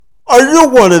Are you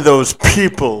one of those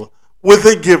people with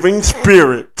a giving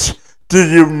spirit? Do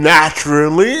you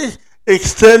naturally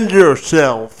extend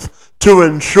yourself to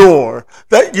ensure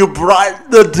that you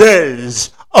brighten the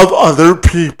days of other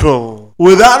people?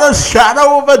 Without a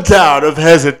shadow of a doubt of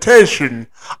hesitation,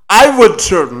 I would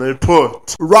certainly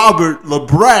put Robert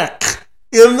Lebrecht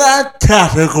in that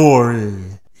category.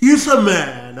 He's a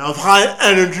man of high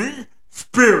energy,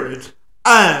 spirit,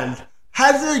 and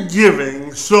has a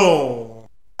giving soul.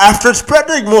 After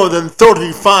spending more than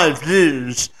 35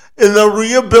 years in the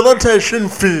rehabilitation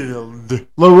field,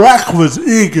 Lebrecht was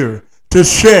eager to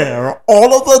share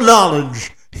all of the knowledge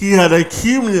he had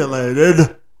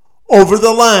accumulated over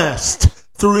the last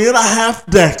 3.5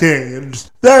 decades.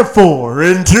 Therefore,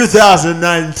 in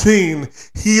 2019,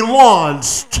 he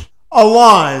launched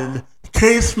Align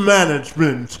Case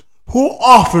Management, who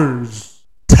offers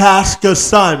task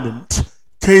assignment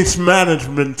case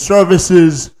management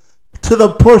services to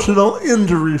the personal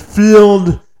injury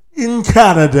field in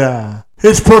Canada.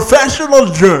 His professional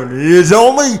journey is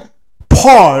only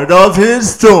part of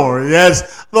his story, as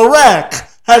Lebrecht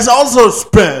has also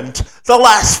spent the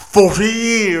last 40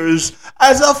 years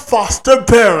as a foster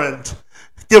parent,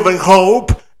 giving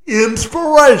hope,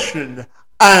 inspiration,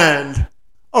 and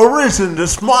a reason to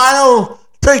smile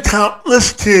to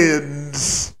countless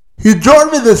kids. He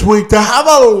joined me this week to have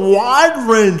a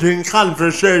wide-ranging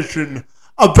conversation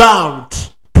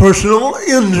about personal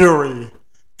injury,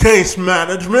 case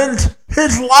management,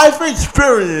 his life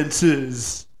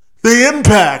experiences, the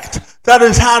impact that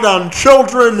it's had on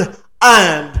children,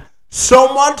 and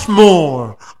so much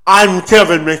more. I'm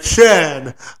Kevin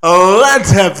McShann.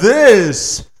 Let's have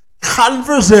this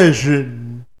conversation.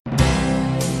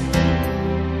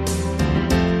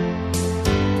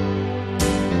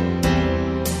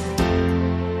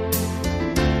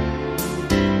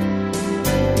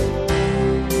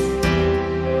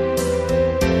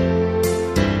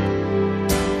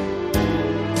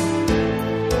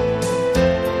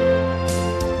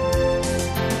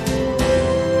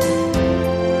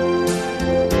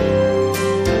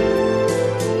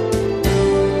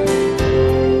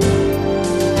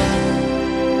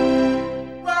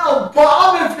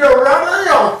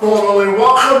 Formally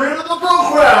welcome you to the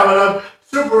program, and I'm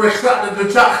super excited to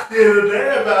talk to you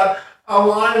today about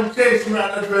Align Case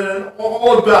Management and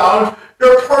all about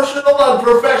your personal and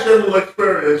professional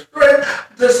experience. Great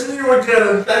to see you again,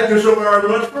 and thank you so very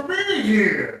much for being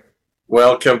here.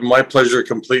 Well, Kevin, my pleasure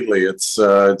completely. It's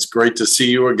great to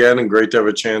see you again, and great to have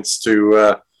a chance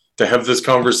to have this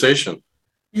conversation.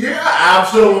 Yeah,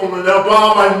 absolutely. Now,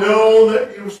 Bob, I know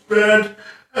that you've spent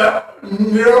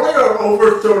nearly or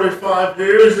over 35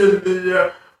 years in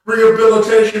the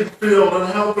rehabilitation field and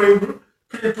helping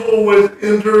people with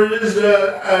injuries,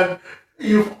 and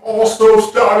you've also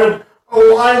started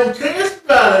Align Case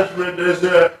Management as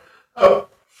a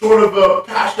sort of a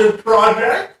passion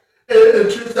project in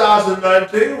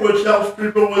 2019, which helps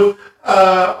people with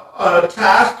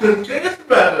task and case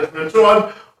management. So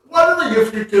I'm wondering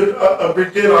if you could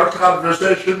begin our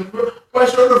conversation by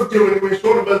sort of giving me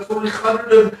sort of a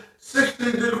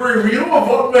 360-degree view of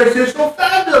what makes you so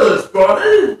fabulous,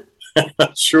 buddy.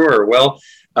 Sure. Well,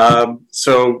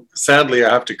 so sadly,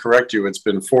 I have to correct you. It's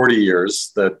been 40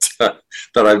 years that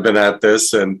I've been at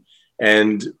this, and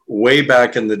way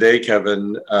back in the day,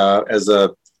 Kevin, as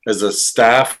a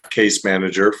staff case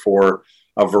manager for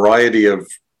a variety of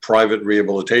private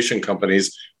rehabilitation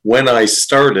companies, when I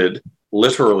started,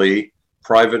 literally,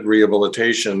 private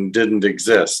rehabilitation didn't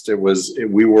exist.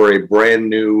 We were a brand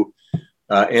new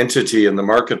entity in the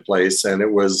marketplace, and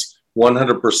it was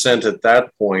 100% at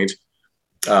that point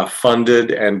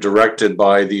funded and directed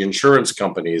by the insurance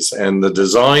companies. And the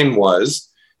design was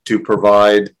to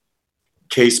provide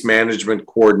case management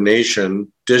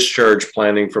coordination, discharge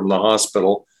planning from the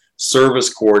hospital, service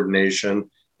coordination,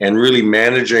 and really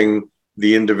managing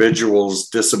the individual's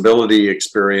disability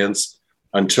experience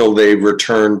until they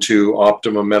return to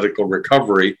optimum medical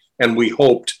recovery, and we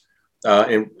hoped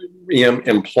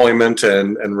employment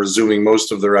and resuming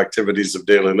most of their activities of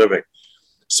daily living.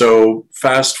 So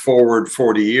fast forward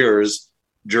 40 years,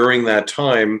 during that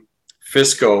time,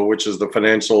 FSCO, which is the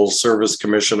Financial Service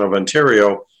Commission of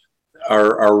Ontario,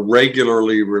 are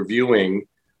regularly reviewing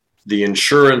the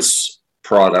insurance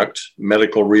product,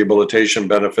 medical rehabilitation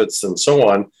benefits, and so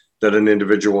on, that an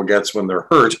individual gets when they're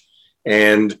hurt.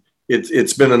 And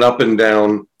it's been an up and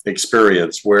down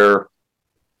experience where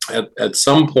at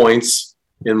some points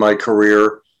in my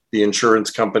career, the insurance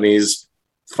companies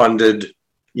funded,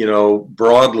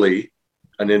 broadly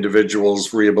an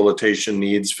individual's rehabilitation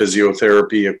needs,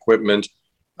 physiotherapy, equipment,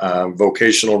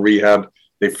 vocational rehab.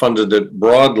 They funded it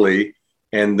broadly,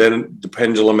 And then the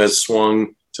pendulum has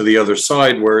swung to the other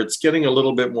side, where it's getting a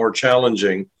little bit more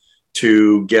challenging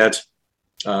to get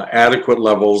adequate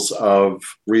levels of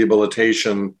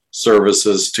rehabilitation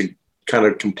services to kind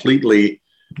of completely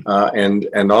and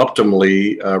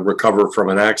optimally recover from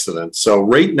an accident. So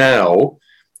right now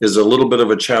is a little bit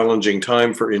of a challenging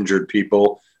time for injured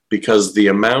people, because the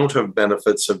amount of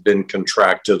benefits have been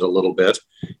contracted a little bit,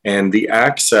 and the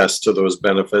access to those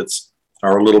benefits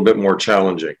are a little bit more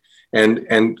challenging.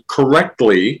 And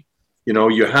correctly,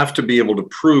 you have to be able to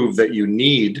prove that you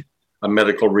need a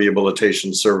medical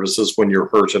rehabilitation services when you're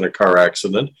hurt in a car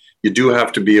accident. You do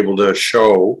have to be able to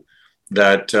show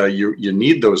that you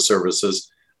need those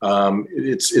services.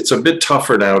 It's a bit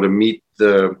tougher now to meet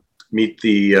the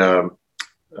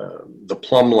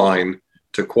plumb line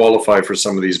to qualify for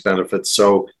some of these benefits.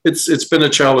 So it's been a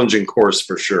challenging course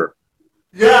for sure.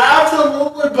 Yeah,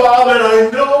 absolutely, Bob. And I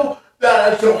know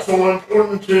that it's also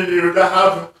important to you to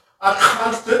have a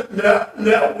constant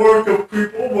network of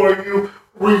people where you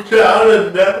reach out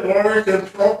and network and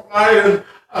try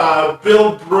and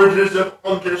build bridges of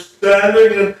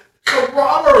understanding and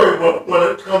camaraderie when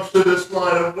it comes to this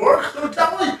line of work. So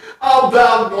tell me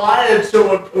about why it's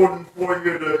so important for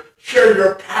you to share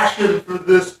your passion for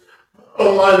this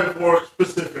line of work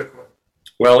specifically.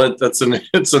 Well, it's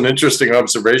an interesting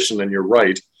observation, and you're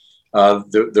right.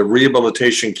 The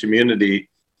rehabilitation community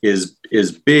is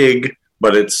big,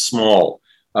 but it's small.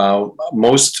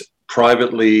 Most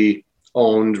privately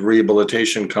owned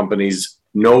rehabilitation companies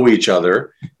know each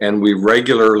other, and we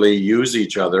regularly use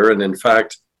each other. And in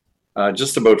fact,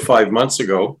 just about 5 months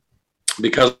ago,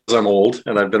 because I'm old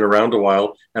and I've been around a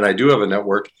while and I do have a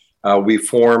network, we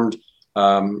formed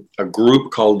a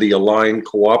group called the Align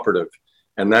Cooperative.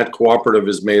 And that cooperative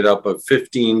is made up of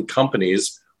 15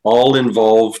 companies, all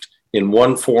involved in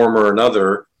one form or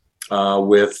another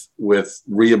with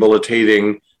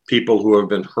rehabilitating people who have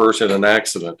been hurt in an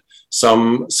accident.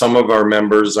 Some of our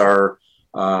members are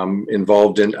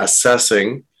involved in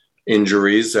assessing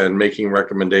injuries and making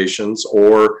recommendations,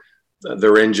 or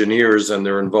they're engineers and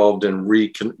they're involved in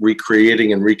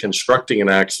recreating and reconstructing an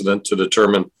accident to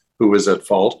determine who is at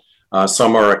fault.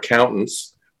 Some are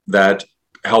accountants that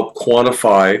help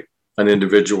quantify an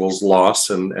individual's loss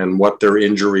and what their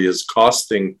injury is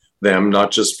costing them,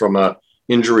 not just from a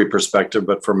injury perspective,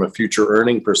 but from a future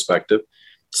earning perspective.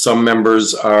 Some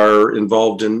members are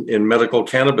involved in medical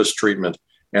cannabis treatment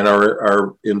and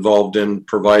are involved in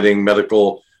providing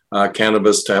medical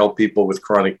cannabis to help people with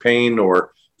chronic pain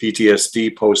or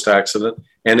PTSD post-accident,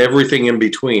 and everything in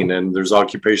between. And there's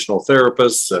occupational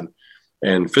therapists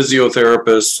and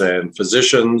physiotherapists and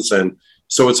physicians. And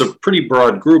so it's a pretty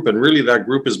broad group. And really that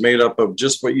group is made up of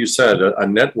just what you said, a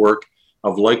network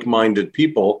of like-minded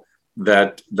people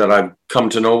that I've come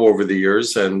to know over the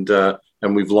years. And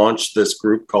we've launched this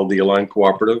group called the Align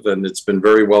Cooperative, and it's been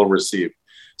very well received.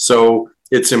 So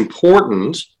it's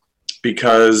important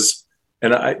because,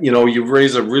 and you've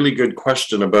raised a really good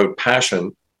question about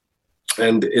passion.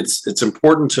 And it's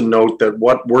important to note that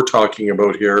what we're talking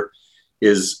about here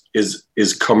is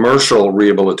commercial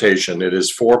rehabilitation. It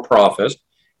is for profit.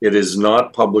 It is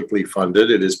not publicly funded.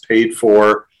 It is paid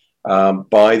for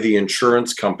by the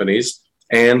insurance companies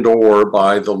and or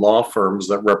by the law firms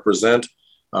that represent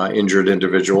injured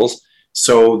individuals.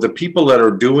 So the people that are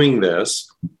doing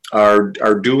this are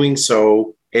doing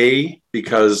so,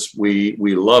 because we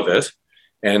love it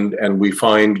and we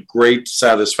find great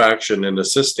satisfaction in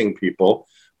assisting people,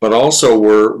 but also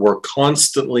we're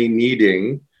constantly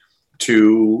needing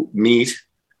to meet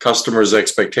customers'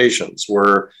 expectations.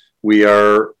 We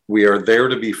are there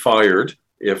to be fired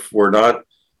if we're not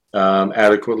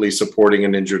adequately supporting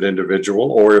an injured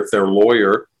individual, or if their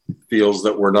lawyer feels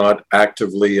that we're not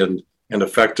actively and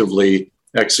effectively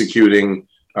executing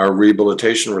our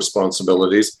rehabilitation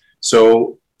responsibilities.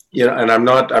 So, and I'm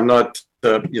not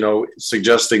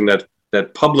suggesting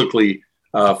that publicly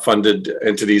funded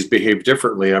entities behave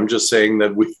differently. I'm just saying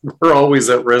that we're always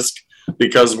at risk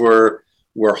because we're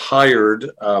hired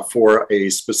for a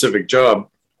specific job.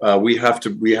 We have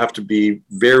to be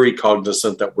very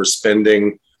cognizant that we're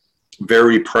spending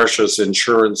very precious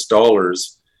insurance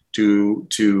dollars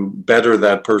to better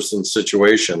that person's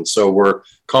situation. So we're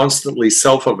constantly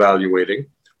self-evaluating.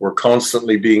 We're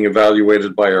constantly being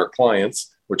evaluated by our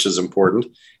clients, which is important.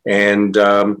 And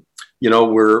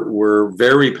we're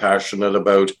very passionate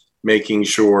about making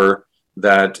sure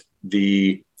that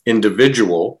the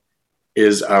individual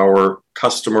is our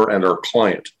customer and our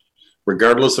client,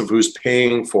 regardless of who's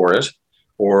paying for it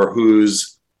or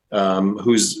who's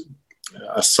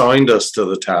assigned us to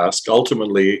the task.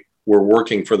 Ultimately, we're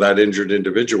working for that injured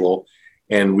individual,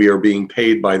 and we are being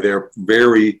paid by their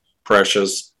very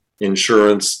precious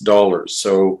insurance dollars.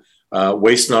 So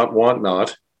waste not, want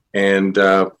not. And,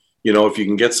 if you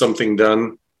can get something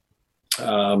done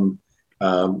in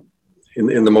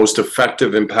the most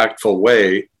effective, impactful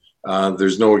way,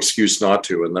 there's no excuse not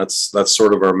to. And that's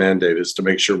sort of our mandate, is to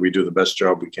make sure we do the best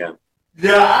job we can.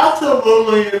 Yeah,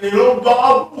 absolutely. And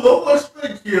Bob, let's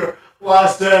speak here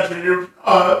last answer. You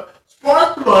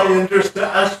sparked my interest to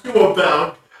ask you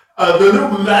about the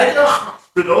new mega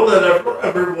hospital that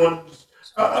everyone's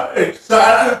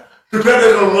excited.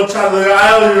 Depending on what side of the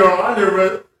aisle you're on,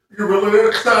 you're really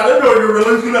excited or you're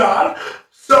really not.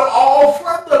 So I'll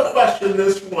frame the question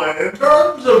this way. In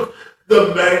terms of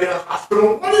the mega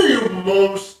hospital, what are you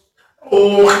most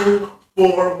looking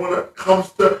for when it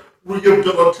comes to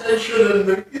rehabilitation and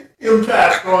the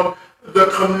impact on the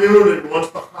community once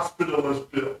the hospital is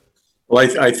built? Well,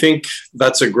 I think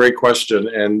that's a great question.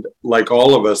 And like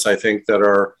all of us, I think that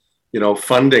are,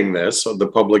 funding this, or the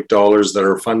public dollars that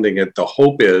are funding it, the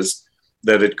hope is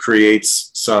that it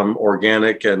creates some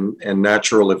organic and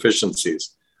natural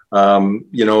efficiencies. I'm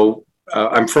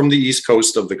from the East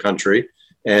Coast of the country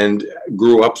and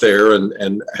grew up there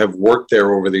and have worked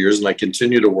there over the years, and I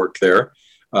continue to work there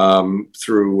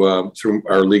through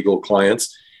our legal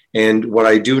clients. And what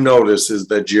I do notice is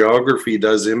that geography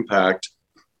does impact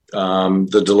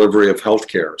the delivery of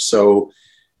healthcare. So,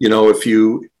 if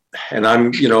you, and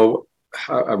I'm,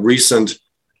 a recent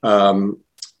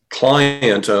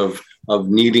client of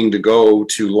needing to go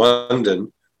to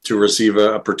London to receive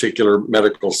a particular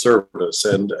medical service.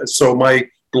 And so my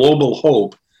global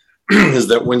hope is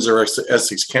that Windsor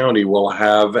Essex County will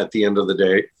have, at the end of the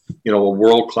day, a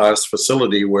world-class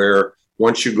facility where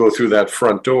once you go through that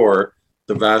front door,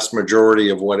 the vast majority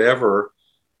of whatever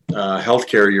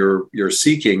healthcare you're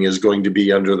seeking is going to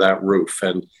be under that roof.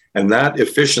 And that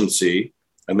efficiency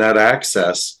and that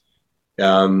access,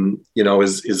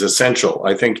 is essential.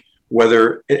 I think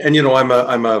whether, and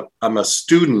I'm a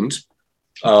student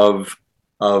of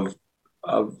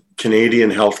Canadian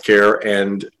healthcare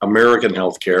and American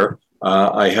healthcare.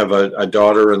 I have a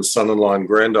daughter and son-in-law and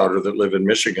granddaughter that live in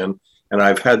Michigan, and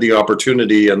I've had the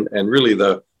opportunity and really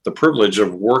the privilege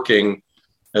of working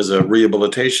as a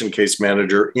rehabilitation case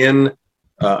manager in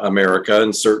America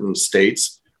in certain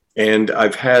states. And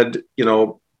I've had,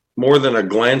 more than a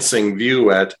glancing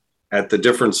view at the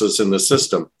differences in the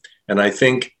system. And I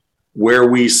think where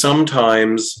we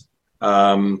sometimes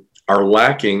are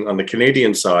lacking on the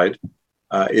Canadian side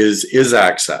is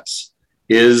access,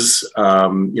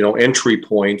 entry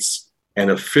points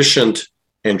and efficient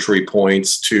entry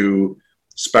points to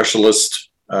specialist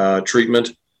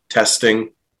treatment,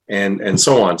 testing, and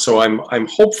so on. So I'm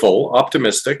hopeful,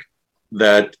 optimistic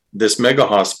that this mega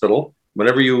hospital,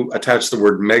 whenever you attach the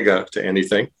word mega to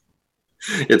anything,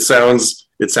 it sounds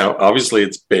obviously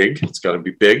it's big. It's got to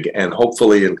be big and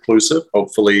hopefully inclusive,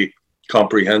 hopefully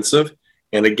comprehensive,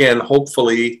 and again,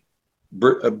 hopefully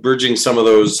bridging some of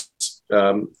those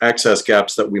access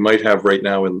gaps that we might have right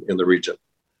now in the region.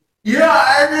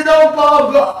 Yeah, and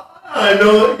Bob, I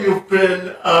know that you've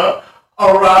been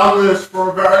around this for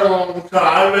a very long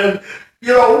time, and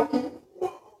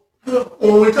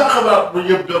when we talk about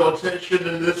rehabilitation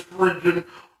in this region,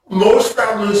 most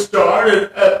families start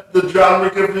at the John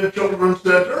McGivney Children's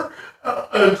Center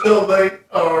until they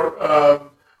are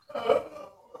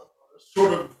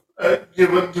sort of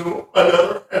given to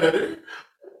another entity.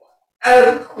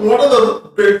 And one of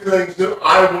the big things that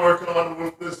I work on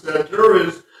with the center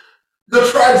is the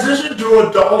transition to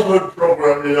adulthood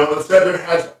program. The center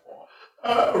has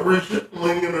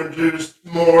recently introduced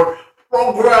more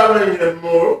programming and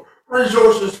more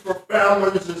resources for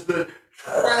families as they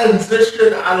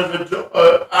transition out of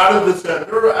the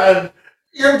center and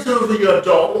into the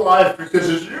adult life. Because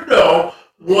as you know,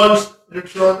 once you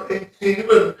turn 18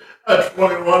 and at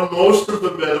 21, most of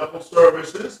the medical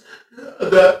services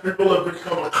that people have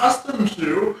become accustomed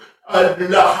to do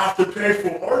not have to pay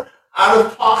for out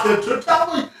of pocket. So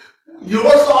tell me your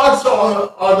thoughts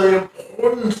on the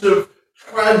importance of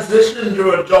transition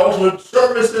to adulthood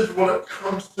services when it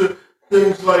comes to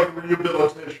things like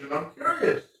rehabilitation. I'm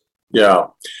curious. Yeah.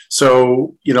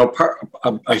 So,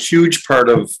 a huge part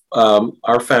of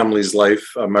our family's life,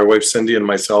 my wife Cindy and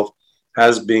myself,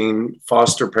 has been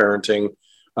foster parenting.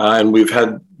 And we've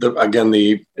had,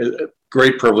 the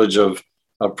great privilege of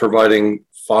providing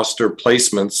foster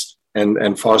placements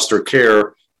and foster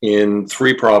care in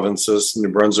 3 provinces, New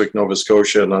Brunswick, Nova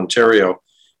Scotia, and Ontario.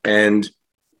 And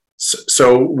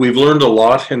so we've learned a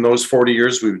lot in those 40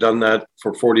 years. We've done that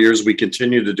for 40 years. We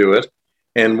continue to do it.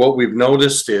 And what we've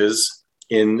noticed is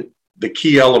in the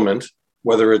key element,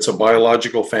 whether it's a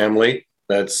biological family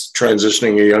that's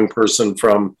transitioning a young person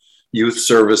from youth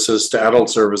services to adult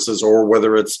services, or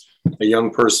whether it's a young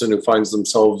person who finds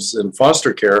themselves in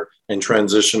foster care and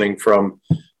transitioning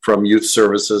from youth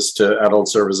services to adult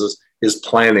services, is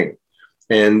planning.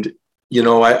 And,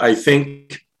 I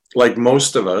think, like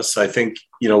most of us, I think,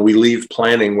 we leave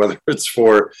planning, whether it's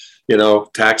for,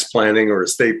 tax planning or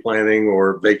estate planning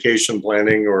or vacation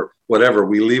planning or whatever,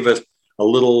 we leave it a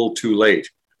little too late.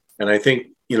 And I think,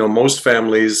 most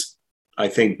families, I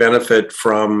think, benefit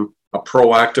from a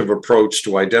proactive approach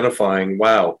to identifying,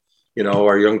 wow,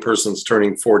 our young person's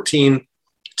turning 14,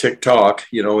 TikTok,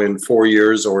 in 4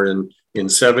 years or in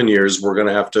 7 years, we're going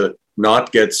to have to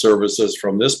not get services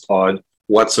from this pod.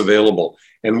 What's available?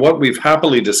 And what we've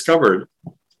happily discovered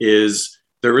is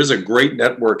there is a great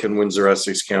network in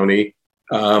Windsor-Essex County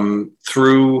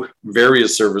through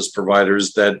various service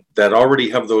providers that already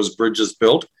have those bridges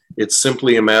built. It's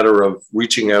simply a matter of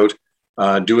reaching out,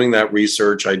 doing that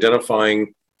research,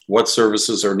 identifying what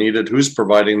services are needed, who's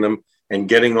providing them, and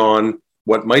getting on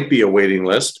what might be a waiting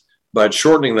list, but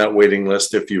shortening that waiting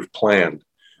list if you've planned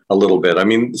a little bit. I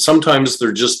mean, sometimes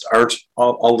there just aren't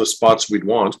all the spots we'd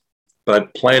want,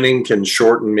 but planning can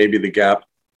shorten maybe the gap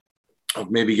of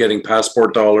maybe getting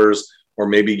passport dollars, or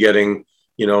maybe getting,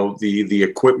 the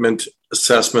equipment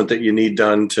assessment that you need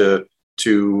done to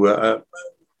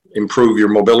improve your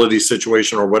mobility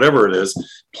situation, or whatever it is.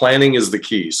 Planning is the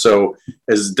key. So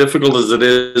as difficult as it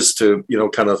is to,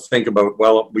 kind of think about,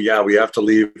 well, we have to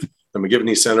leave the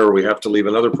McGivney Center, or we have to leave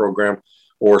another program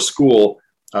or school.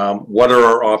 What are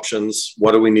our options?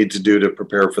 What do we need to do to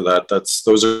prepare for that?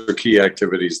 Those are key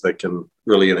activities that can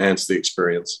really enhance the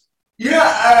experience.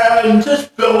 Yeah, and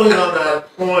just building on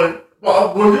that point,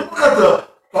 well, when you look at the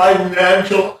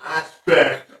financial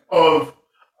aspect of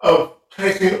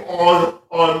taking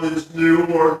on this new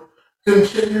or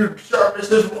continued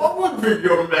services, what would be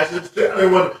your message to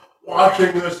anyone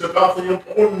watching this about the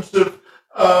importance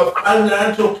of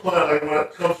financial planning when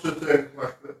it comes to things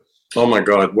like this? Oh my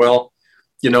God! Well,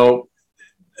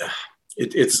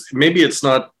 it's maybe it's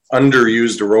not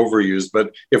underused or overused,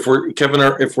 but if we're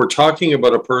talking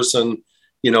about a person,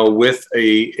 with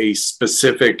a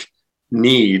specific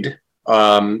need,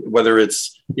 whether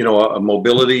it's, a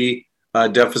mobility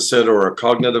deficit, or a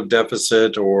cognitive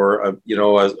deficit, or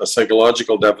a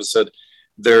psychological deficit,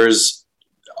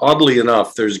 oddly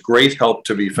enough, there's great help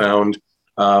to be found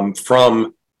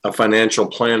from a financial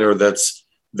planner that's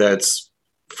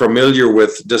familiar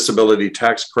with disability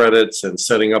tax credits and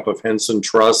setting up of Henson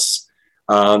trusts.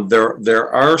 There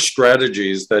are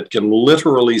strategies that can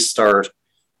literally start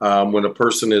when a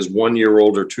person is 1 year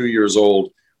old or 2 years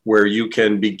old, where you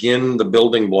can begin the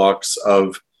building blocks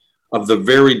of the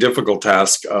very difficult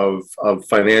task of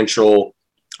financial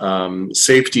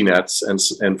safety nets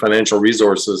and financial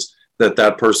resources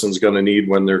that person's going to need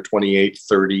when they're 28,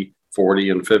 30, 40,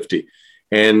 and 50.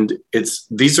 And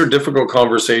these are difficult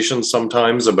conversations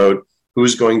sometimes about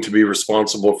who's going to be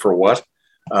responsible for what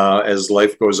as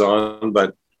life goes on.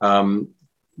 But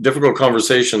difficult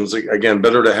conversations, again,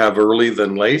 better to have early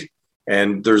than late.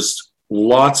 And there's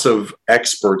lots of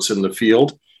experts in the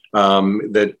field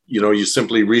that, you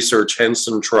simply research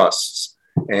Henson trusts,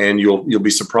 and you'll be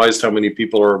surprised how many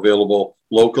people are available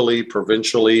locally,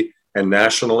 provincially, and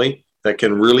nationally that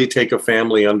can really take a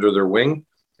family under their wing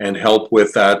and help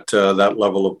with that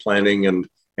level of planning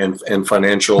and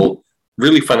financial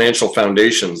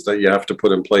foundations that you have to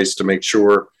put in place to make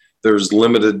sure there's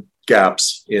limited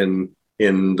gaps in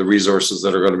the resources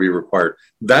that are going to be required.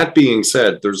 That being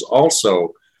said, there's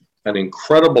also an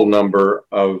incredible number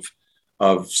of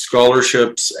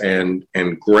scholarships and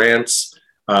grants.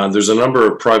 There's a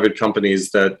number of private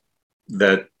companies that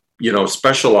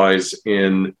specialize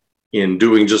in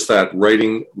doing just that,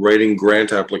 writing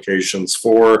grant applications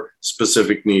for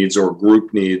specific needs or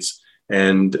group needs,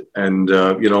 and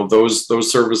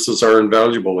those services are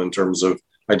invaluable in terms of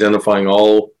identifying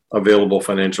all available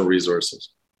financial resources.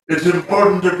 It's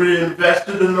important to be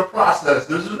invested in the process,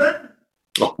 isn't it?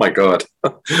 Oh my God,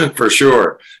 for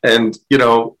sure. And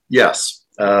yes,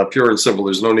 pure and simple.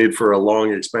 There's no need for a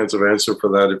long, expansive answer for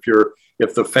that.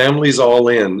 If the family's all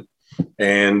in,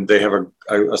 and they have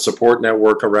a support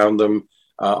network around them,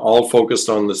 all focused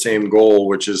on the same goal,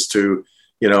 which is to,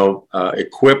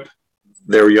 equip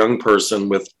their young person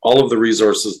with all of the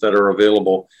resources that are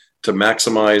available to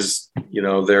maximize,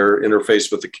 their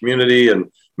interface with the community and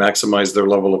maximize their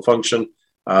level of function,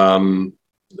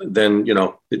 then,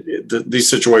 these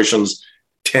situations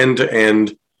tend to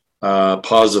end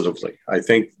positively. I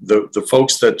think the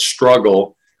folks that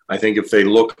struggle, I think if they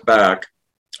look back,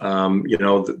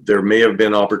 there may have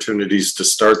been opportunities to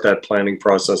start that planning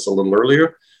process a little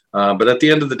earlier. But at the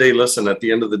end of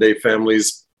the day,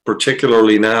 families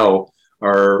particularly now,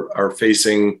 are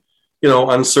facing,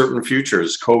 uncertain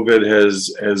futures. COVID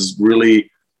has really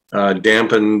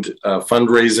dampened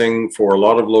fundraising for a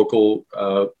lot of local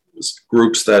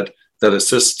groups that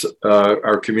assist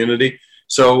our community.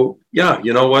 So yeah,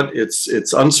 you know what?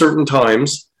 It's uncertain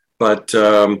times, but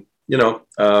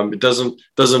it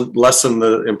doesn't lessen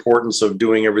the importance of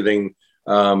doing everything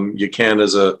you can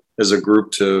as a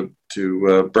group to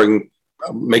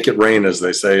make it rain, as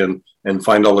they say, and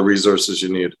find all the resources you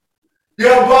need.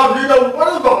 Yeah, Bob, one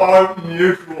of our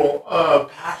mutual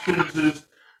passions is,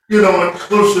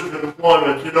 inclusive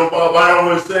employment. Bob, I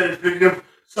always say if you give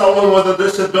someone with a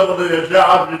disability a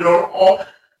job,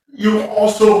 you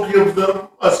also give them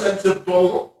a sense of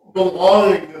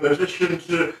belonging in addition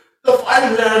to the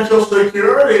financial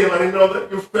security. And I know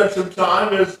that you've spent some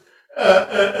time as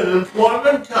an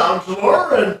employment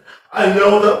counselor, and I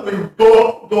know that we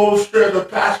both share the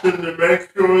passion to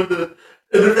make sure that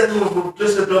individuals with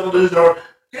disabilities are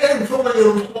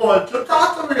gainfully employed. So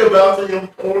talk to me about the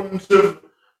importance of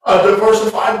a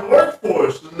diversified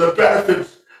workforce and the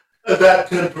benefits that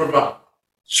can provide.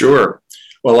 Sure.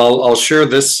 Well, I'll share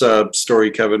this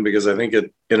story, Kevin, because I think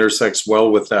it intersects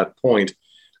well with that point.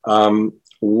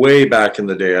 Way back in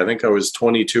the day, I think I was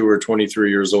 22 or 23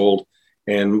 years old,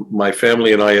 and my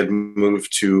family and I had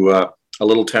moved to a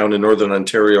little town in northern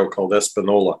Ontario called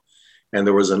Espanola. And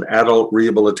there was an adult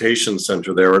rehabilitation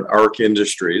center there at ARC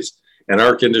Industries. And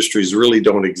ARC Industries really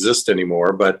don't exist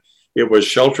anymore, but it was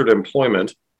sheltered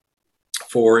employment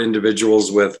for individuals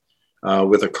with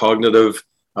a cognitive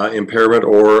impairment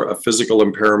or a physical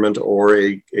impairment or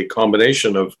a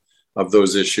combination of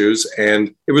those issues.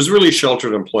 And it was really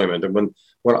sheltered employment. And when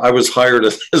I was hired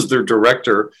as their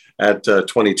director at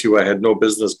 22, I had no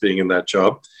business being in that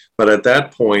job. But at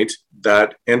that point,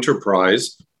 that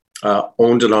enterprise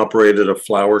owned and operated a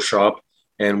flower shop,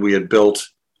 and we had built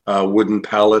wooden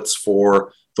pallets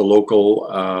for the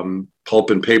local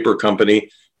pulp and paper company.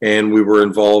 And we were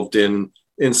involved in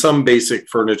some basic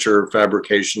furniture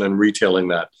fabrication and retailing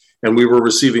that. And we were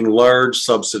receiving large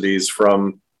subsidies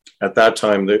from, at that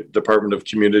time, the Department of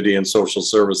Community and Social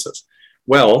Services.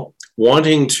 Well,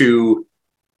 wanting to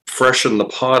freshen the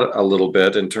pot a little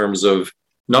bit in terms of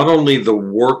not only the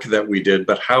work that we did,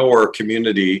 but how our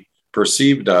community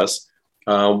perceived us,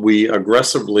 we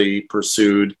aggressively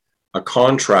pursued a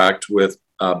contract with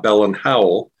Bell and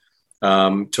Howell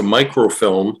to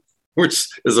microfilm, which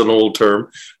is an old term,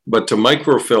 but to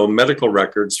microfilm medical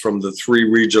records from the 3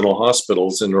 regional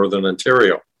hospitals in Northern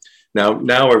Ontario.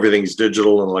 Now everything's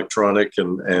digital and electronic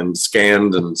and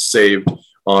scanned and saved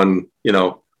on,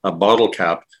 a bottle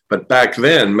cap. But back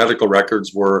then, medical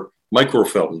records were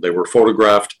microfilmed. They were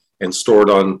photographed and stored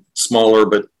on smaller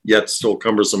but yet still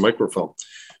cumbersome microfilm.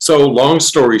 So long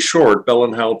story short, Bell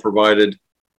and Howell provided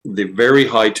the very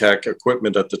high-tech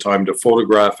equipment at the time to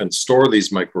photograph and store these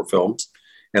microfilms,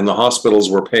 and the hospitals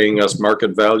were paying us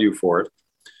market value for it.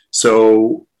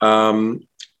 So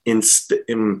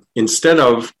instead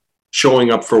of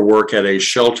showing up for work at a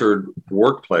sheltered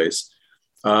workplace,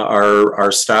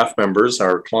 our staff members,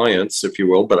 our clients, if you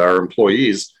will, but our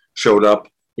employees showed up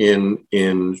in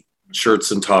shirts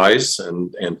and ties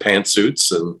and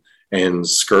pantsuits and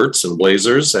skirts and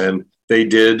blazers, and they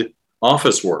did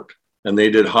office work, and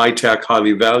they did high-tech,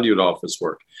 highly valued office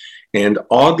work. And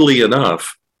oddly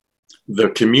enough, the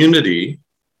community,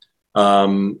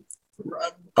 they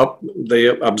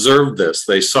observed this,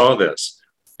 they saw this,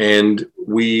 and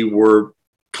we were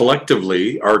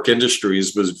collectively, ARC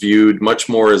Industries was viewed much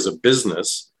more as a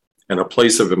business and a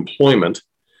place of employment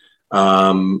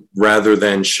rather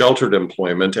than sheltered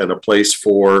employment and a place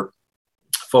for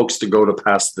folks to go to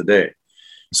pass the day.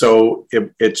 So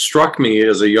it struck me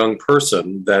as a young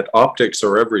person that optics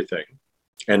are everything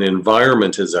and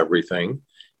environment is everything.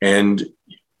 And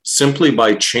simply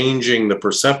by changing the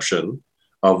perception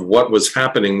of what was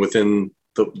happening within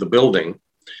the building,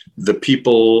 the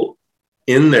people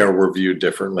in there were viewed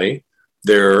differently,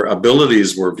 their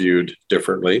abilities were viewed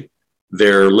differently,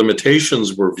 their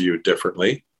limitations were viewed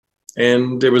differently.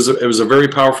 And it was a very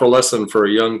powerful lesson for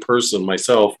a young person,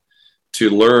 myself, to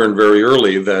learn very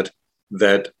early that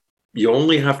you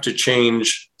only have to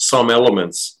change some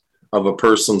elements of a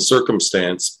person's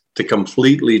circumstance to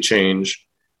completely change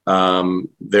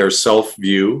their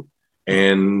self-view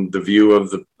and the view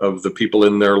of the people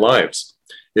in their lives.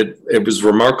 It was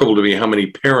remarkable to me how many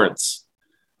parents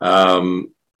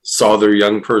saw their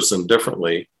young person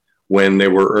differently when they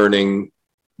were earning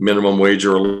minimum wage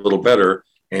or a little better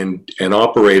and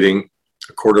operating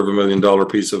a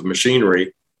 $250,000 piece of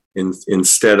machinery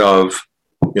instead of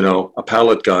a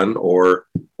pallet gun or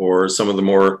some of the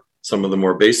more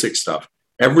basic stuff.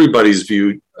 everybody's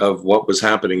view of what was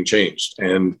happening changed,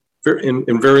 and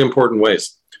in very important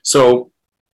ways. So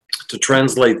to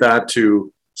translate that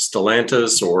to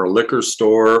Stellantis or a liquor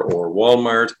store or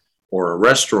Walmart or a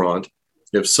restaurant,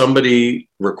 if somebody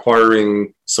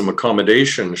requiring some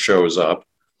accommodation shows up,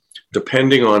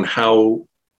 depending on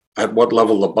at what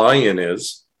level the buy-in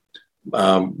is,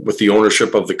 with the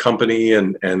ownership of the company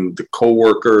and the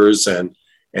co-workers and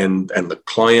the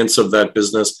clients of that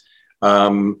business,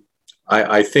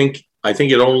 I think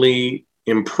it only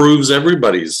improves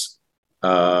everybody's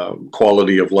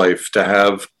quality of life to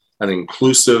have an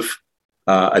inclusive,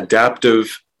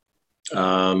 adaptive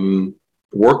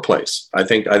workplace. I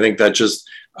think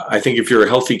if you're a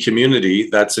healthy community,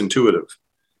 that's intuitive,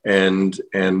 and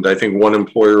I think one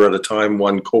employer at a time,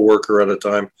 one coworker at a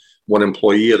time, one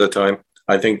employee at a time.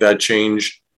 I think that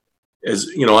change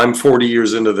is, I'm 40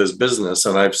 years into this business,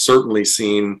 and I've certainly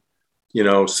seen,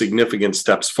 significant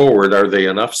steps forward. Are they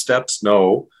enough steps?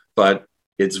 No, but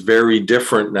it's very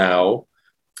different now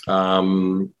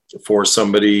for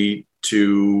somebody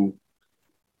to,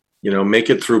 make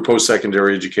it through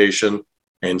post-secondary education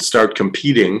and start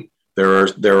competing.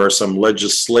 There are some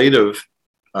legislative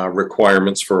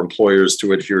requirements for employers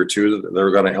to adhere to that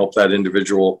are going to help that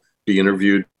individual be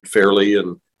interviewed fairly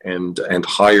and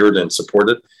hired and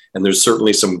supported. And there's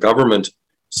certainly some government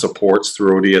supports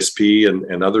through ODSP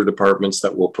and other departments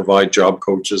that will provide job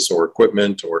coaches or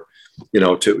equipment or,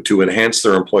 to enhance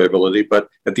their employability. But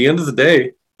at the end of the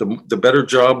day, the better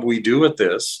job we do at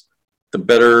this, the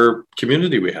better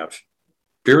community we have,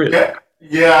 period.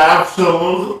 Yeah,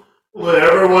 absolutely.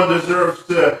 Everyone deserves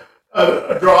to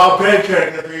draw a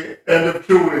paycheck at the end of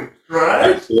 2 weeks,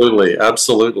 right? Absolutely.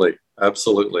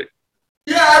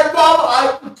 Yeah,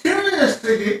 Bob, I'm curious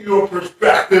to get your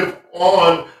perspective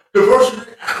on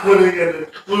diversity, equity, and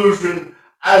inclusion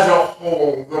as a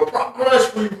whole. The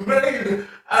progress we've made,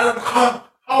 and how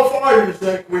far you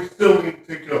think we still need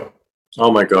to go?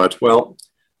 Oh my God. Well,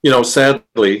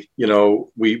 sadly,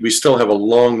 we still have a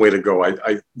long way to go.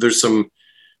 There's some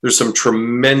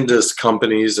tremendous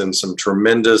companies and some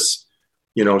tremendous,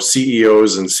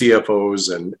 CEOs and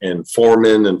CFOs and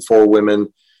foremen and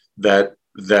forewomen that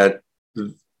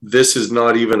this is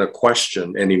not even a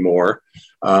question anymore.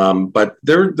 But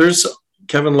there's,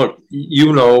 Kevin, look,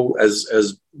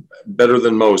 as better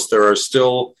than most, there are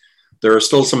still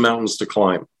some mountains to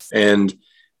climb, and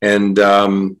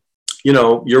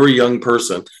you're a young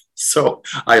person, so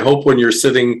I hope when you're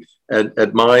sitting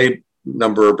at my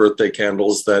number of birthday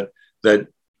candles that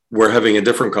we're having a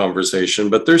different conversation.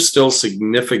 But there's still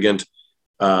significant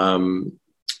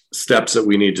steps that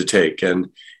we need to take, and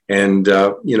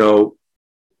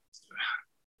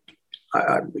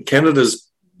Canada's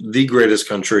the greatest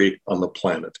country on the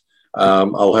planet.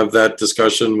 I'll have that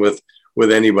discussion with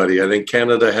anybody. I think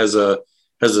Canada has a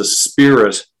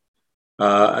spirit,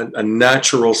 a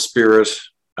natural spirit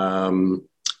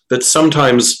that's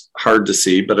sometimes hard to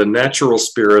see, but a natural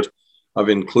spirit of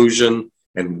inclusion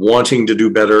and wanting to do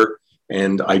better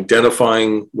and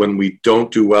identifying when we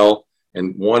don't do well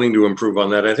and wanting to improve on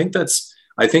that. I think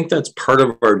that's part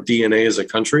of our DNA as a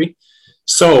country.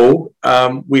 So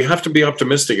we have to be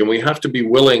optimistic, and we have to be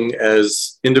willing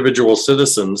as individual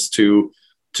citizens to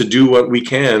do what we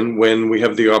can when we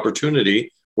have the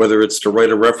opportunity, whether it's to write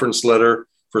a reference letter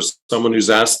for someone who's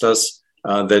asked us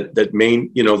that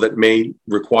may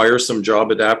require some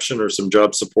job adaptation or some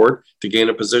job support to gain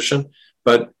a position.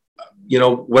 But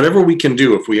whatever we can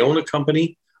do, if we own a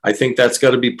company, I think that's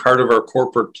got to be part of our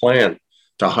corporate plan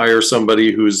to hire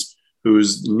somebody who's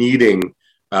needing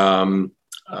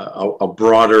a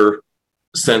broader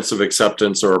sense of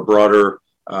acceptance or a broader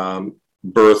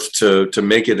birth to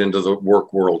make it into the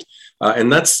work world.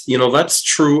 And that's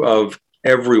true of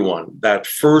everyone. That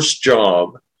first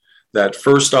job, that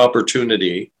first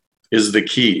opportunity is the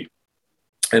key.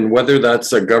 And whether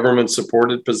that's a government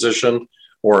supported position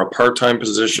or a part-time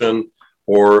position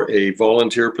or a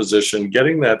volunteer position,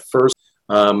 getting that first,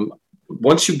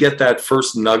 once you get that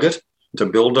first nugget to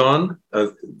build on,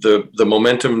 the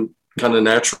momentum kind of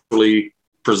naturally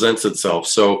presents itself.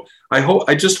 So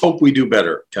I just hope we do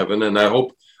better, Kevin, and I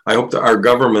hope that our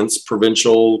governments,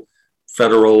 provincial,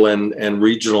 federal, and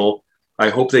regional, I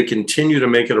hope they continue to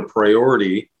make it a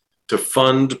priority to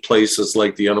fund places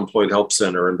like the Unemployed Help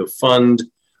Center and to fund,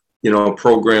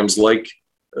 programs like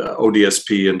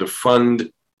ODSP and to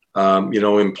fund,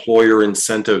 employer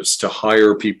incentives to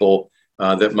hire people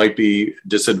that might be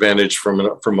disadvantaged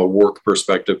from a work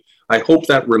perspective. I hope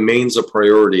that remains a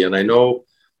priority. And I know,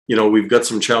 we've got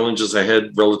some challenges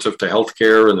ahead relative to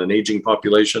healthcare and an aging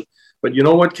population. But you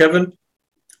know what, Kevin?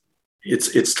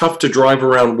 it's tough to drive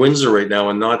around Windsor right now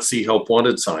and not see help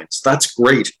wanted signs. That's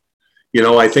great.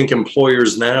 I think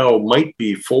employers now might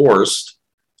be forced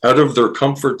out of their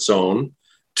comfort zone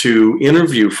to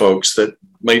interview folks that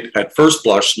might at first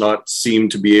blush not seem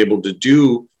to be able to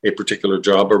do a particular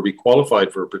job or be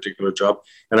qualified for a particular job.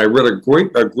 And I read a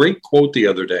great quote the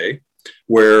other day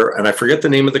where, and I forget the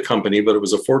name of the company, but it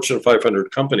was a Fortune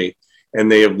 500 company,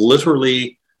 and they have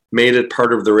literally made it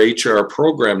part of their HR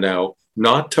program now,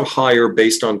 not to hire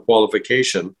based on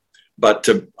qualification, but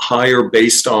to hire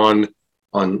based on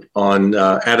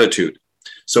attitude.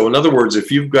 So in other words,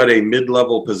 if you've got a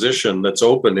mid-level position that's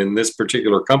open in this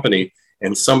particular company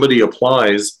and somebody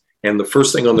applies and the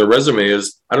first thing on their resume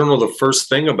is, I don't know the first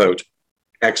thing about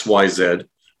XYZ,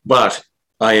 but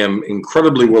I am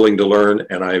incredibly willing to learn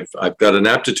and I've got an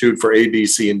aptitude for A, B,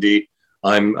 C, and D.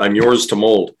 I'm yours to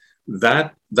mold.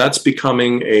 That's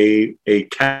becoming a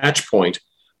catch point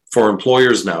for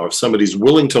employers now. If somebody's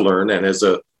willing to learn and has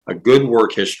a good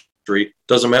work history,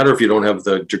 doesn't matter if you don't have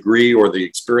the degree or the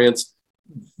experience,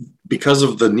 because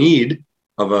of the need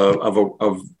of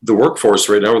the workforce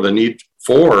right now, or the need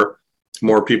for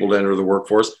more people to enter the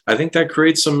workforce, I think that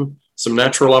creates some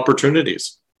natural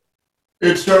opportunities.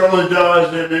 It certainly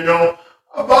does. And,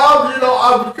 Bob,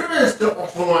 I'm curious to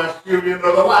also ask you,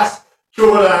 the last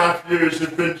 2.5 years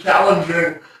have been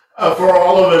challenging for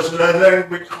all of us. And I think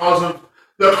because of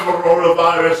the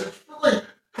coronavirus, it's really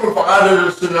provided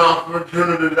us an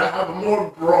opportunity to have a more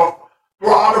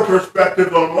broader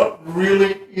perspective on what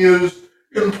really is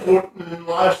important in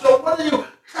life. So when you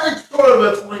take sort of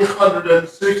a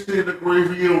 360-degree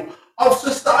view of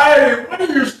society, what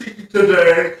do you see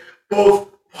today, both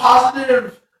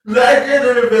positive,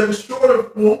 negative, and sort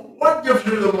of what gives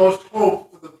you the most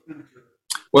hope for the future?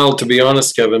 Well, to be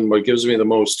honest, Kevin, what gives me the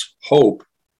most hope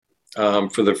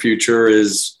for the future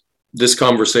is this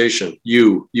conversation.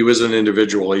 You as an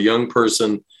individual, a young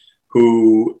person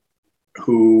who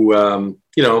you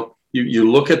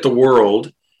look at the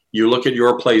world, you look at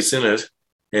your place in it,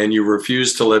 and you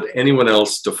refuse to let anyone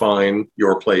else define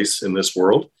your place in this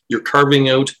world. You're carving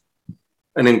out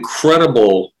an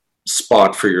incredible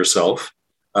spot for yourself.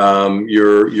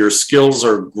 Your skills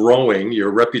are growing,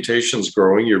 your reputation's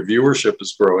growing, your viewership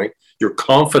is growing, your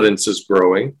confidence is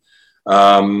growing.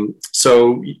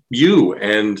 So you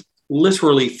and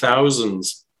literally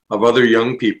thousands of other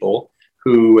young people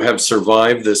who have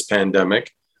survived this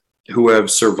pandemic, who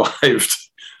have survived,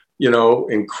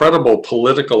 incredible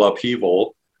political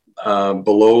upheaval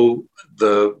below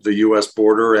the U.S.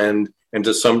 border and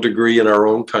to some degree in our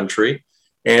own country.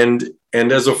 And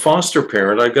as a foster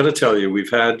parent, I've got to tell you, we've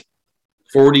had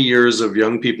 40 years of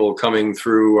young people coming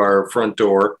through our front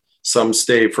door. Some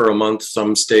stay for a month,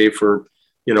 some stay for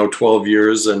 12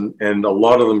 years, and a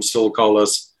lot of them still call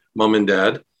us mom and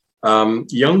dad.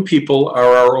 Young people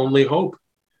are our only hope.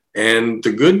 And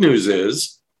the good news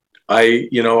is,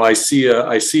 I see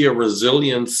a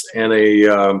resilience and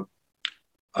a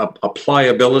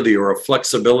pliability or a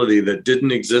flexibility that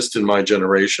didn't exist in my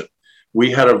generation.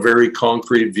 We had a very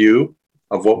concrete view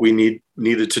of what we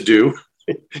needed to do.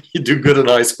 You do good in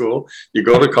high school, you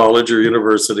go to college or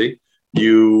university,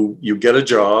 you get a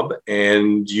job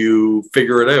and you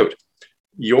figure it out.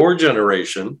 Your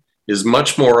generation is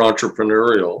much more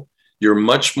entrepreneurial. You're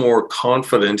much more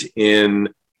confident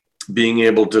in being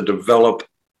able to develop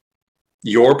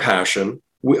your passion.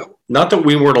 Not that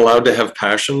we weren't allowed to have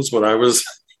passions when I was,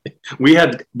 we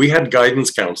had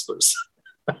guidance counselors.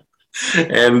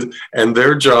 and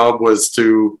their job was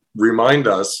to remind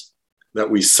us that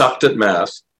we sucked at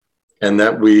math and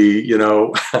that we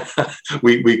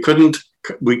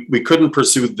couldn't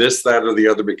pursue this, that, or the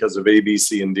other because of A, B,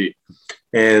 C, and D.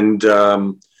 And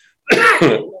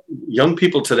young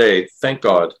people today, thank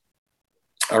God,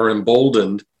 are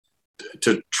emboldened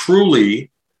to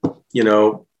truly,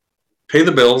 pay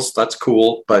the bills. That's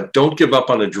cool, but don't give up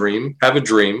on a dream. Have a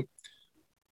dream.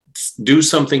 Do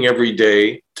something every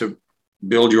day to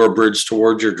build your bridge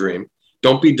towards your dream.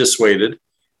 Don't be dissuaded,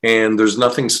 and there's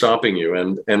nothing stopping you.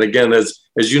 And again, as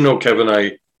you know,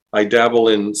 Kevin, I dabble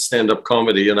in stand-up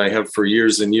comedy, and I have for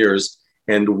years and years.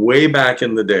 And way back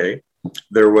in the day,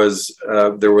 there was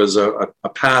a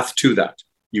path to that.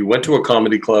 You went to a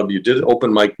comedy club, you did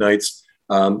open mic nights.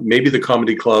 Maybe the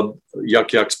comedy club, Yuck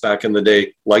Yucks back in the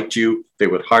day, liked you. They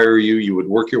would hire you. You would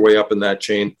work your way up in that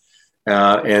chain.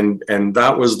 And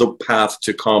that was the path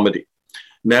to comedy.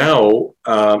 Now,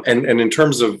 and in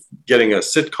terms of getting a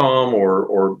sitcom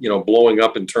or blowing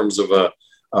up in terms of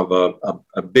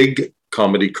a big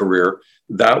comedy career,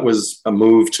 that was a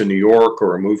move to New York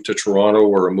or a move to Toronto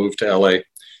or a move to LA.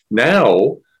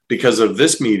 Now, because of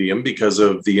this medium, because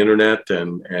of the internet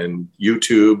and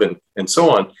YouTube and so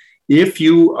on, if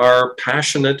you are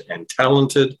passionate and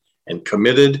talented and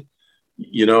committed,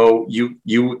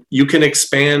 you can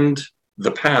expand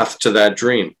the path to that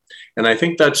dream. And I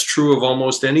think that's true of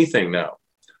almost anything now.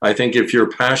 I think if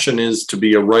your passion is to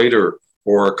be a writer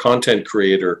or a content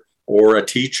creator or a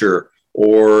teacher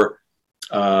or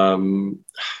a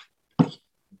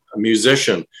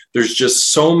musician, there's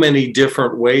just so many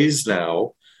different ways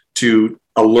now to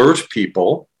alert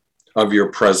people of your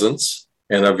presence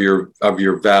and of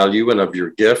your value and of your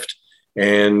gift.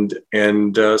 And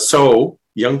so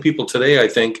young people today, I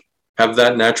think, have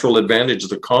that natural advantage,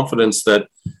 the confidence that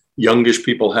youngish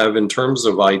people have in terms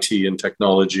of IT and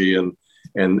technology and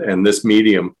this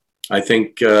medium. I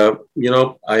think I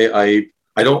don't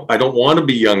want to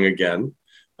be young again,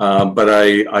 but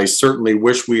I certainly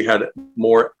wish we had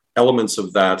more elements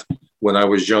of that when I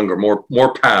was younger,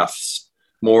 more paths,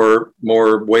 more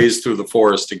ways through the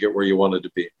forest to get where you wanted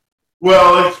to be.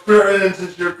 Well, experience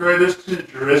is your greatest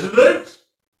teacher, isn't it?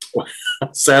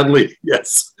 Sadly,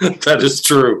 yes, that is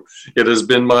true. It has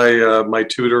been my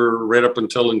tutor right up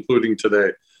until including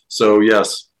today. So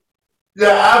yes.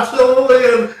 Yeah, absolutely.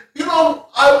 And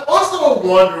I'm also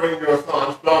wondering your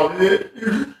thoughts, Bob.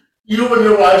 You and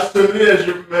your wife, Cindy, as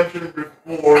you mentioned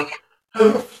before,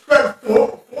 have spent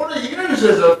 40 years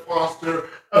as a foster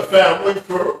family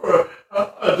for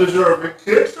a deserving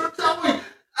kid. So tell me,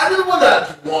 anyone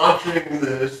that's watching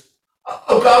this,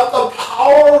 about the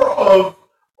power of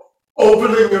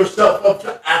opening yourself up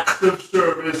to active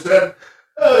service and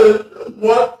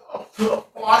what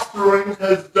fostering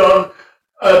has done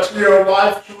to your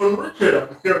life to enrich it.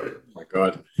 I'm curious. Oh my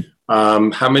God.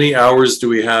 How many hours do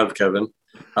we have, Kevin?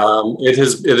 It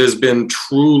has been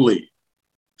truly,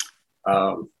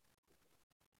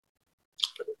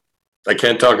 I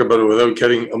can't talk about it without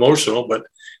getting emotional, but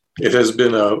it has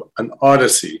been an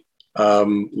odyssey.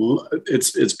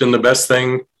 It's been the best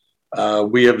thing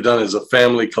we have done as a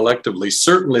family collectively.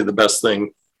 Certainly the best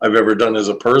thing I've ever done as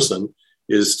a person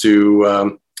is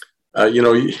to, I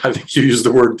think you used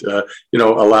the word,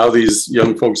 allow these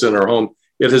young folks in our home.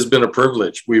 It has been a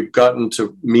privilege. We've gotten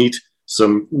to meet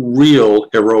some real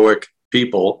heroic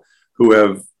people who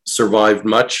have survived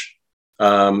much,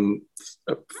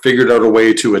 figured out a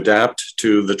way to adapt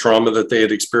to the trauma that they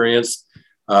had experienced,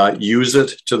 use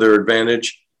it to their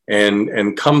advantage,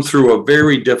 and come through a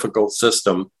very difficult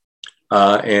system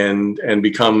and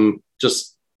become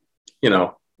just,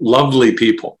 lovely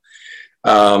people.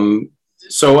 And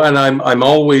I'm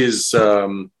always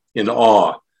in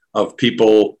awe of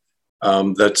people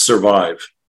that survive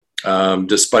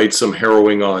despite some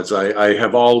harrowing odds. I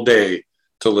have all day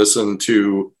to listen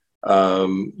to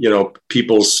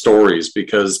people's stories,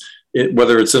 because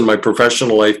whether it's in my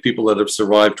professional life, people that have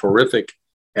survived horrific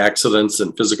accidents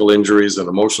and physical injuries and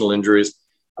emotional injuries,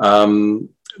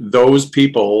 those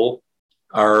people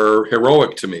are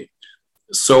heroic to me.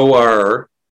 So are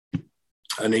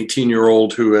an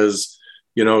 18-year-old who has,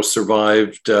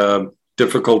 survived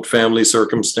difficult family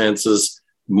circumstances,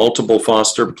 multiple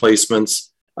foster placements,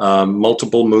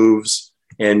 multiple moves,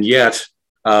 and yet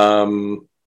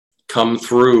come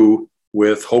through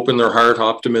with hope in their heart,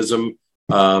 optimism,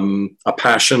 a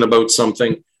passion about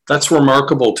something. That's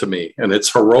remarkable to me, and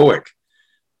it's heroic.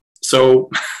 So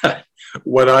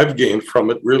what I've gained from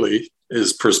it really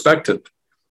is perspective.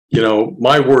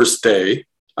 My worst day,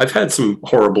 I've had some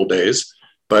horrible days,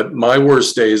 but my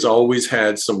worst days always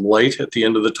had some light at the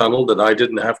end of the tunnel that I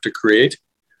didn't have to create.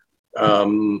 A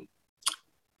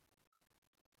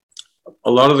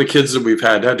lot of the kids that we've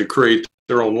had to create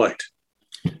their own light.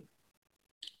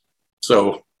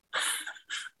 So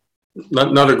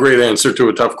not a great answer to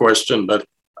a tough question, but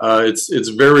it's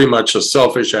very much a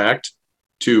selfish act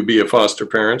to be a foster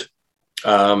parent.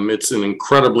 It's an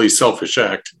incredibly selfish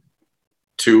act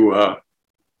to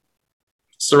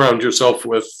surround yourself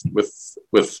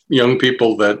with young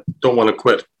people that don't want to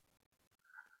quit.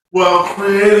 Well,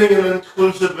 creating an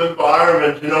inclusive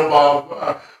environment,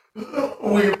 Bob,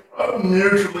 we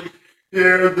mutually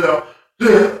share the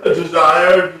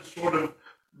desire to sort of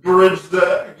bridge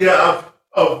the gap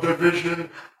of division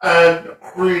and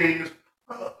create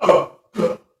a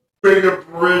bigger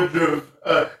bridge of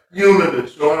unity.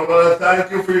 So I want to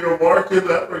thank you for your work in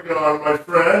that regard, my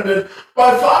friend. And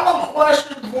my final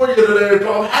question for you today,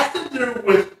 Bob, has to do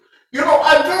with,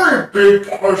 I'm very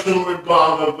big personally,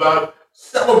 Bob, about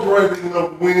celebrating the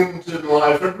wins in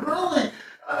life and really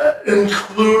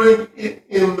including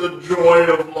in the joy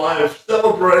of life,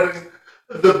 celebrating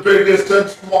the biggest and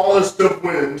smallest of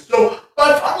wins. So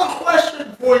my final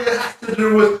question for you has to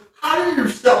do with, how do you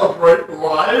celebrate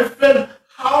life, and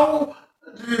how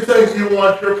do you think you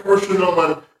want your personal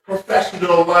and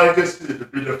professional legacy to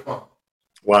be defined?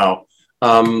 Wow.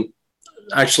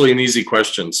 Actually, an easy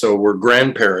question. So we're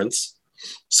grandparents.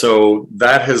 So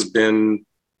that has been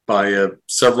by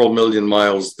several million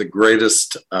miles the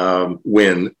greatest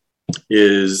win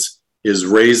is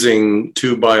raising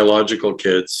two biological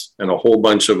kids and a whole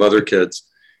bunch of other kids,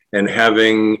 and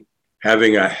having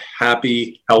a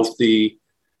happy, healthy,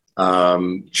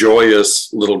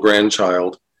 joyous little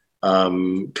grandchild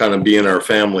kind of be in our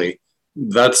family.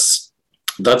 That's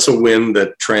a win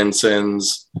that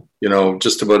transcends,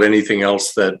 just about anything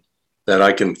else that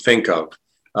I can think of.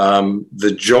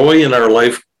 The joy in our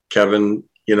life, Kevin,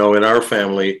 in our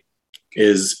family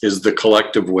is the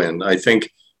collective win. I think,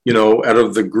 out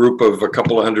of the group of a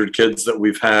couple of hundred kids that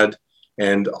we've had,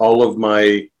 and all of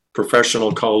my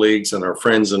professional colleagues and our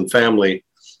friends and family,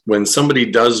 when somebody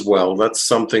does well, that's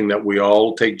something that we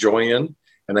all take joy in.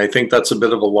 And I think that's a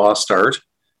bit of a lost art.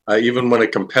 Even when a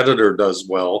competitor does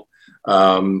well,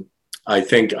 I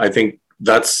think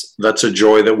that's a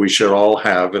joy that we should all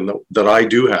have, and that I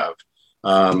do have.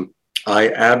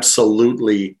 I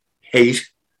absolutely hate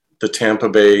the Tampa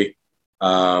Bay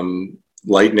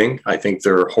Lightning. I think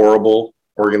they're a horrible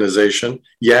organization.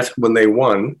 Yet when they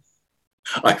won,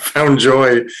 I found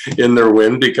joy in their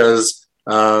win because,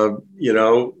 Kadri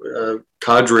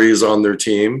is on their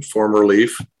team, former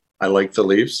Leaf. I like the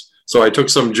Leafs. So I took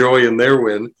some joy in their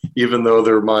win, even though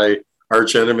they're my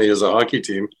arch enemy as a hockey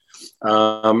team.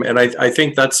 And I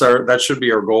think that should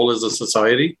be our goal as a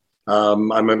society.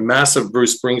 I'm a massive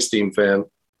Bruce Springsteen fan.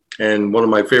 And one of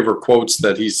my favorite quotes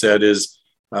that he said is,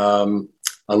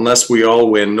 unless we all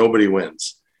win, nobody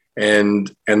wins.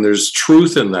 And there's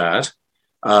truth in that,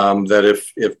 that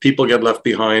if people get left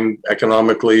behind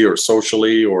economically or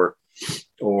socially or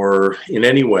in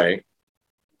any way,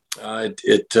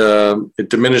 it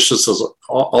diminishes us,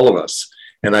 all of us.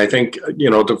 And I think,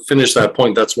 to finish that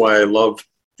point, that's why I love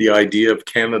the idea of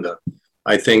Canada.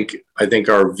 I think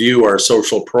our view, our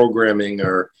social programming,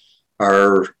 our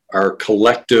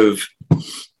collective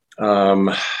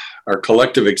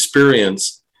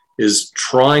experience is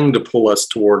trying to pull us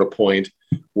toward a point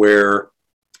where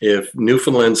if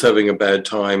Newfoundland's having a bad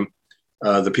time,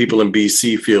 the people in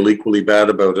BC feel equally bad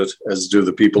about it as do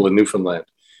the people in Newfoundland.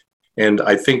 And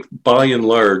I think by and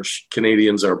large,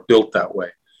 Canadians are built that way.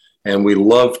 And we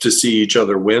love to see each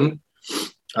other win.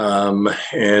 My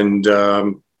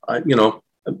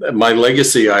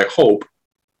legacy, I hope,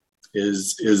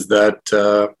 is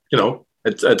that,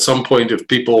 at some point, if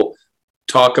people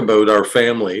talk about our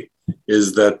family,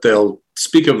 is that they'll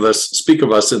speak of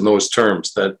us in those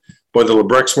terms, that, boy, the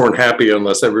Lebrecs weren't happy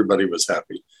unless everybody was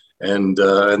happy. And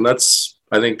I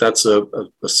think that's a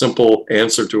simple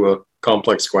answer to a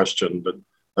complex question, but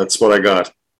that's what I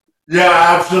got.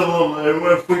 Yeah, absolutely.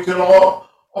 If we can all,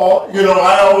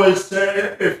 I always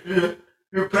say if you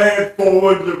pay it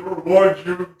forward, the rewards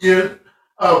you get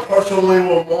personally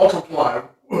will multiply.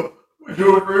 Would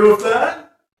you agree with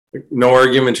that? No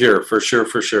argument here, for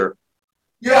sure.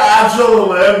 Yeah,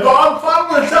 absolutely. And Bob,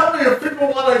 finally, tell me if people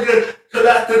want to get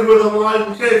connected with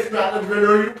Align Case Management,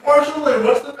 or you personally,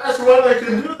 what's the best way they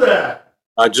can do that?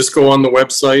 Just go on the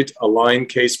website,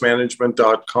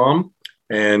 aligncasemanagement.com,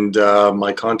 and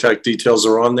my contact details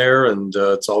are on there, and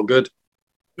it's all good.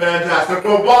 Fantastic.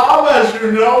 Well, Bob, as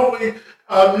you know, we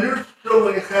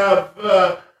usually have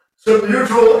some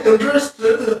mutual interest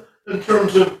in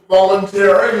terms of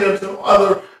volunteering and some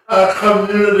other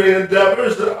community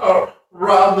endeavors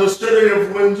around the city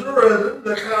of Windsor and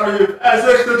the county of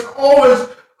Essex. It's always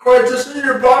great to see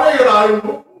you, buddy, and I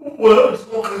was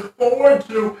looking forward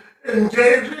to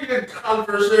engaging in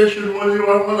conversation with you.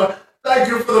 I want to thank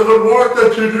you for the good work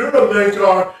that you do to make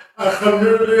our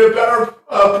community a better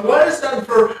place, and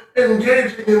for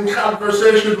engaging in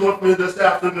conversation with me this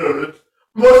afternoon. It's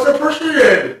most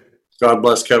appreciated. God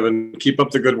bless, Kevin. Keep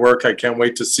up the good work. I can't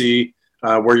wait to see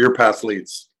where your path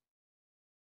leads.